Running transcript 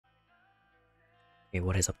Hey,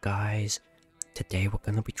 what is up, guys? Today we're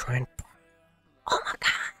gonna be trying. Oh my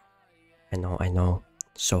god! I know.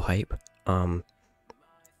 So hype.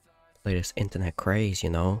 Latest internet craze,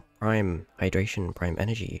 Prime hydration, prime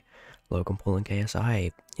energy, Logan Paul and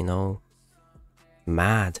KSI,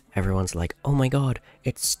 mad. Everyone's like, oh my god,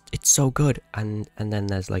 it's so good. And then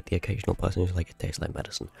there's like the occasional person who's like, it tastes like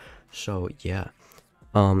medicine. So yeah.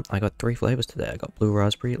 I got 3 flavors today. I got blue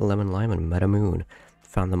raspberry, lemon lime, and meta moon.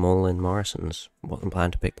 Found them all in Morrison's. Wasn't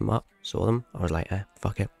planning to pick them up. Saw them. I was like,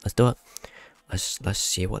 fuck it, let's do it. Let's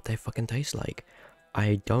see what they fucking taste like.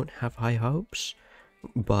 I don't have high hopes,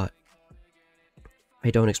 but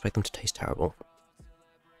I don't expect them to taste terrible.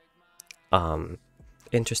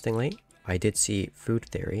 Interestingly, I did see Food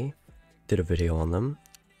Theory did a video on them.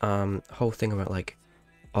 Whole thing about like,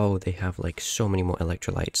 oh, they have like so many more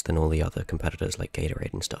electrolytes than all the other competitors like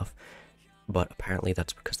Gatorade and stuff. But apparently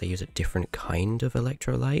that's because they use a different kind of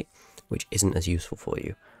electrolyte, which isn't as useful for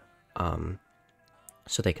you.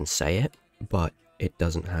 So they can say it, but it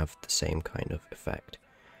doesn't have the same kind of effect.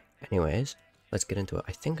 Anyways, let's get into it.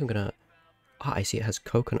 I think I'm gonna... Ah, I see it has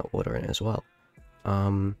coconut water in it as well.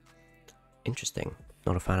 Interesting.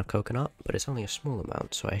 Not a fan of coconut, but it's only a small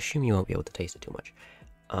amount, so I assume you won't be able to taste it too much.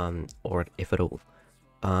 Or if at all.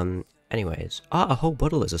 Anyways. Ah, a whole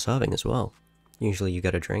bottle is a serving as well. Usually you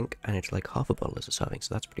get a drink, and it's like half a bottle is a serving,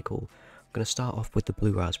 so that's pretty cool. I'm gonna start off with the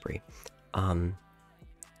blue raspberry. In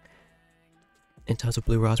terms of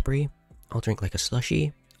blue raspberry, I'll drink like a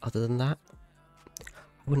slushie. Other than that, I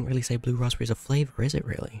wouldn't really say blue raspberry is a flavor, is it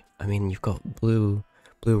really? I mean, you've got blue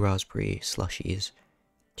raspberry slushies.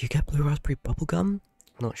 Do you get blue raspberry bubblegum? I'm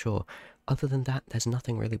not sure. Other than that, there's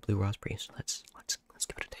nothing really blue raspberry, so let's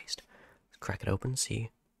give it a taste. Let's crack it open, see.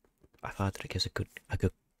 I've heard that it gives a good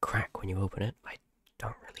crack when you open it. I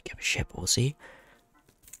don't really give a shit, but we'll see.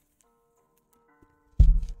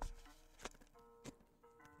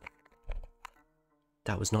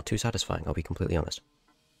 That was not too satisfying, I'll be completely honest.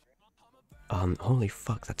 Holy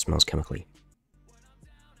fuck, that smells chemically.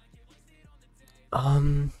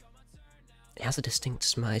 It has a distinct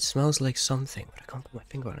smell. It smells like something, but I can't put my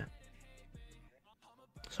finger on it.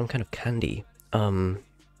 Some kind of candy.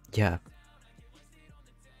 Yeah.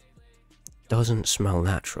 Doesn't smell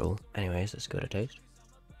natural. Anyways, let's give it a taste.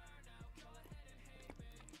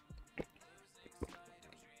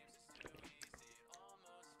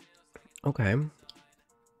 Okay.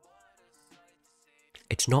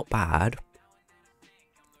 It's not bad.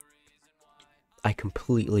 I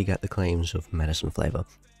completely get the claims of medicine flavor.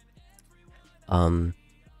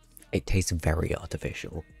 It tastes very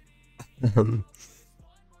artificial. I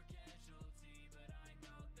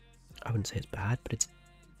wouldn't say it's bad, but it's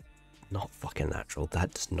not fucking natural.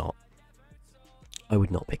 That's not... I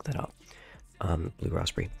would not pick that up. Blue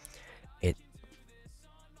raspberry.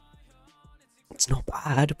 It's not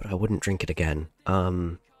bad, but I wouldn't drink it again.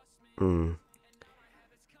 Out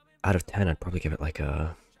of 10, I'd probably give it like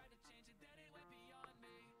a...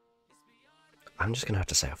 I'm just gonna have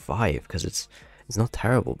to say a 5, because it's not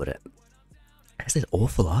terrible, but it has this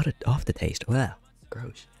awful aftertaste. Well,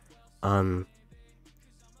 gross.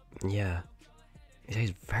 Yeah. It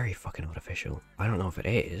tastes very fucking artificial. I don't know if it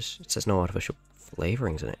is. It says no artificial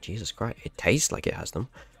flavorings in it. Jesus Christ. It tastes like it has them.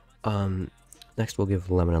 Next we'll give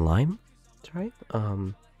lemon and lime. That's right.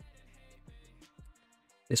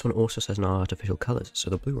 This one also says no artificial colours. So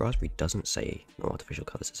the blue raspberry doesn't say no artificial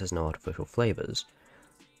colours. It says no artificial flavours.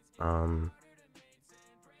 I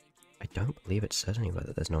don't believe it says anywhere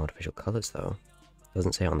that there's no artificial colours though. It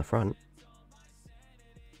doesn't say it on the front.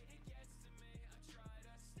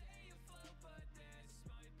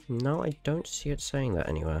 No, I don't see it saying that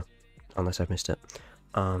anywhere. Unless I've missed it.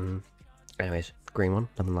 Anyways, green one,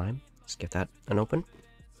 lemon lime. Let's give that an open.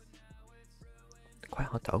 They're quite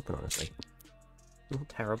hard to open, honestly. Not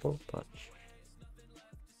terrible, but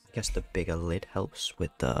I guess the bigger lid helps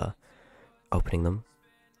with opening them.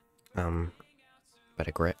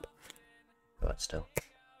 Better grip. But still.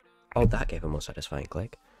 Oh, that gave a more satisfying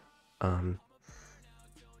click.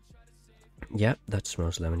 Yep, that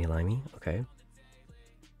smells lemony limey. Okay.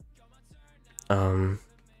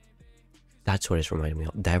 That's what it's reminding me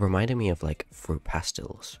of. They're reminding me of like fruit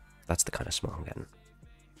pastels. That's the kind of smell I'm getting.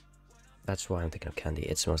 That's why I'm thinking of candy.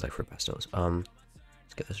 It smells like fruit pastels. Let's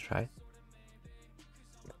give this a try.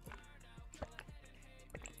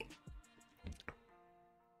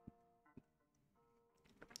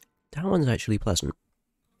 That one's actually pleasant.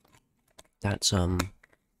 That's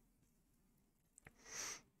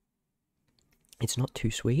it's not too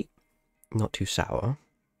sweet, not too sour.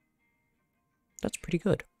 That's pretty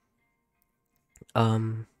good.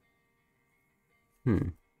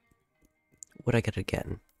 Would I get it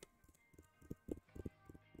again?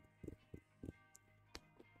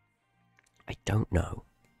 don't know.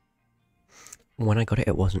 When I got it,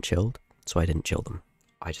 it wasn't chilled, so I didn't chill them.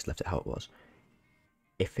 I just left it how it was.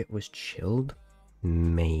 If it was chilled,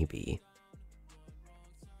 maybe.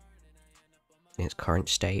 In its current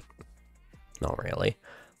state, not really.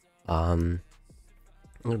 I'm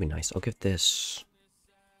gonna be nice. I'll give this.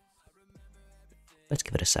 Let's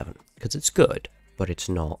give it a 7 because it's good, but it's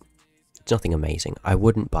not. It's nothing amazing. I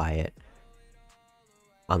wouldn't buy it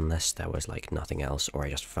unless there was like nothing else, or I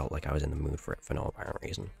just felt like I was in the mood for it for no apparent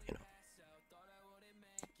reason. You know.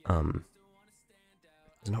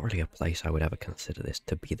 There's not really a place I would ever consider this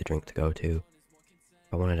to be the drink to go to.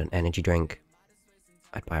 If I wanted an energy drink,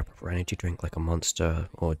 I'd buy a proper energy drink like a Monster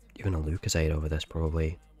or even a Lucozade over this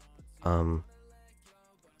probably. I'd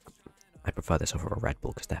prefer this over a Red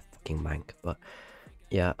Bull because they're fucking mank, but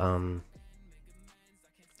yeah, I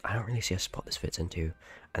don't really see a spot this fits into.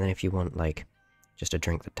 And then if you want like just a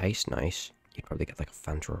drink that tastes nice, you'd probably get like a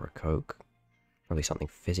Fanta or a Coke. Probably something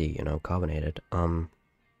fizzy, you know, carbonated.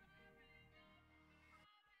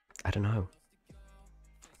 I don't know.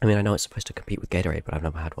 I mean, I know it's supposed to compete with Gatorade, but I've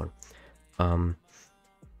never had one.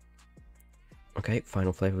 Okay,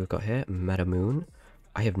 final flavor we've got here, Meta Moon.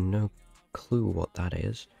 I have no clue what that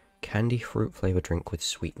is. Candy fruit flavor drink with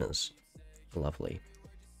sweeteners. Lovely.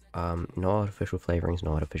 No artificial flavorings,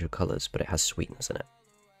 no artificial colors, but it has sweeteners in it.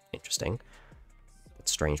 Interesting.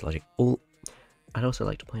 That's strange logic. I'd also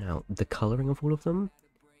like to point out the coloring of all of them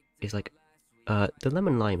is like, the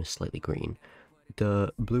lemon lime is slightly green.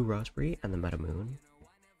 The blue raspberry and the Meta Moon,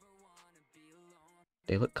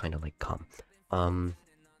 they look kind of like cum.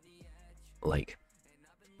 Like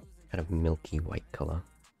kind of milky white color.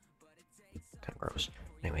 Kind of gross.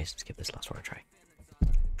 Anyways, let's give this last one a try.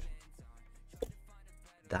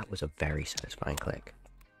 That was a very satisfying click.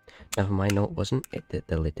 Never mind, no it wasn't.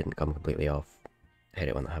 The lid didn't come completely off. I hate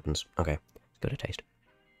it when that happens. Okay, let's give it a taste.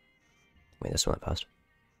 Wait, this one first.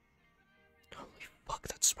 Holy fuck,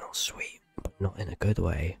 that smells sweet. But not in a good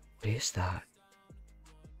way. What is that?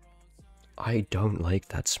 I don't like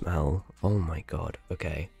that smell. Oh my god.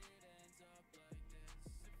 Okay.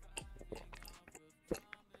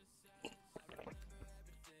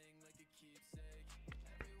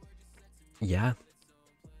 Yeah.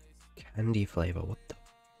 Candy flavor. What the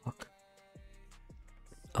fuck?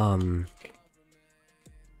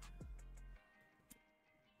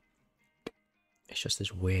 It's just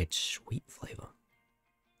this weird sweet flavor.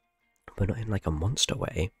 But not in like a Monster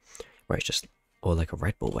way, where it's just, or like a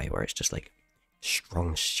Red Bull way, where it's just like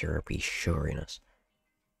strong syrupy sugariness.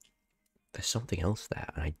 There's something else there,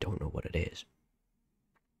 and I don't know what it is.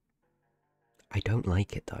 I don't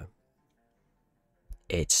like it though.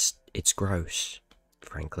 It's gross,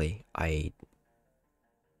 frankly.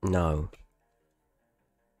 No.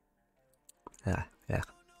 Yeah.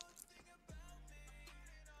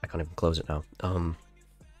 I can't even close it now.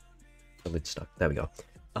 The lid's stuck. There we go.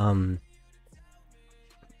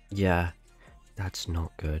 Yeah, that's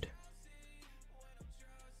not good.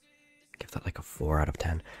 Give that like a 4 out of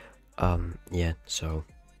 10. Yeah, so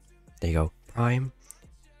there you go. Prime,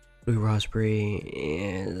 blue raspberry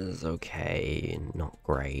is okay, not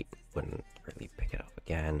great. Wouldn't really pick it up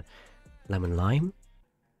again. Lemon lime,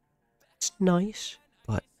 it's nice,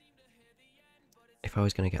 but if I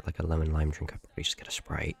was gonna get like a lemon lime drink, I'd probably just get a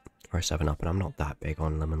Sprite or a 7-Up, and I'm not that big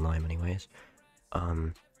on lemon lime anyways.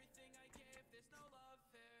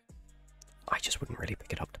 I just wouldn't really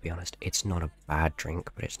pick it up, to be honest. It's not a bad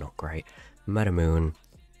drink, but it's not great. Meta Moon,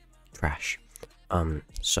 trash.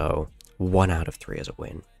 So 1 out of 3 is a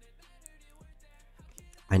win.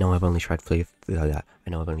 I know I've only tried 3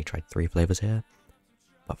 flavors here,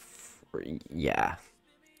 but yeah,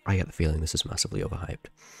 I get the feeling this is massively overhyped.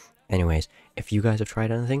 Anyways, if you guys have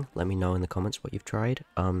tried anything, let me know in the comments what you've tried,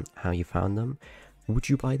 how you found them. Would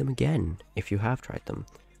you buy them again if you have tried them?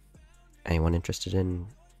 Anyone interested in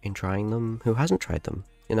trying them who hasn't tried them?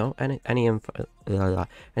 You know, any info,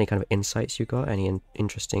 any kind of insights you got, any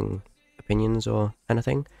interesting opinions or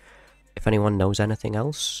anything? If anyone knows anything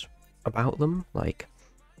else about them, like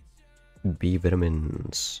B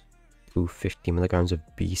vitamins, 50 milligrams of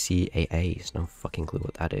BCAAs, no fucking clue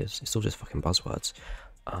what that is. It's still just fucking buzzwords.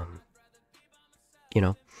 You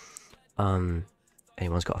know,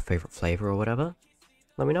 anyone's got a favorite flavor or whatever,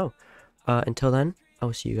 let me know. Until then, I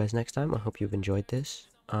will see you guys next time. I hope you've enjoyed this.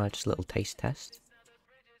 Just a little taste test.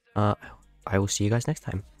 I will see you guys next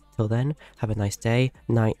time. Till then, have a nice day,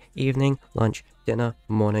 night, evening, lunch, dinner,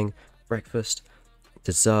 morning, breakfast,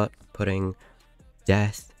 dessert, pudding,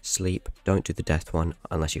 death, sleep. Don't do the death one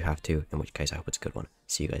unless you have to, in which case I hope it's a good one.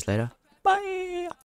 See you guys later.